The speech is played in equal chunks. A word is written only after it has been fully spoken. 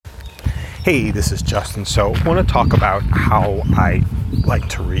Hey, this is Justin. So I want to talk about how I like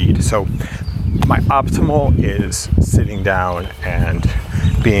to read. So my optimal is sitting down and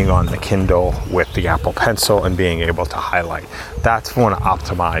being on the Kindle with the Apple Pencil and being able to highlight. That's what I want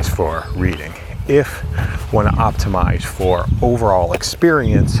to optimize for reading. If I want to optimize for overall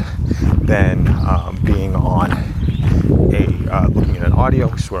experience, then being on looking at an audio,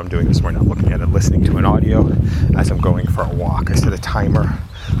 which is what I'm doing this morning. I'm looking at it, listening to an audio as I'm going for a walk. I set a timer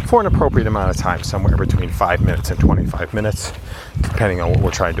for an appropriate amount of time, somewhere between 5 minutes and 25 minutes, depending on what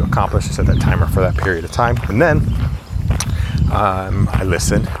we're trying to accomplish. I set that timer for that period of time. And then I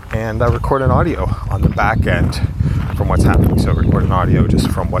listen and I record an audio on the back end from what's happening. So record an audio just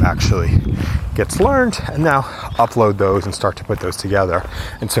from what actually gets learned, and now upload those and start to put those together.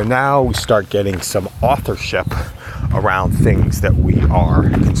 And so now we start getting some authorship around things that we are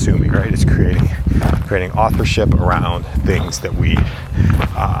consuming, right? It's creating authorship around things that we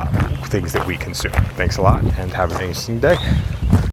consume. Thanks a lot and have an interesting day.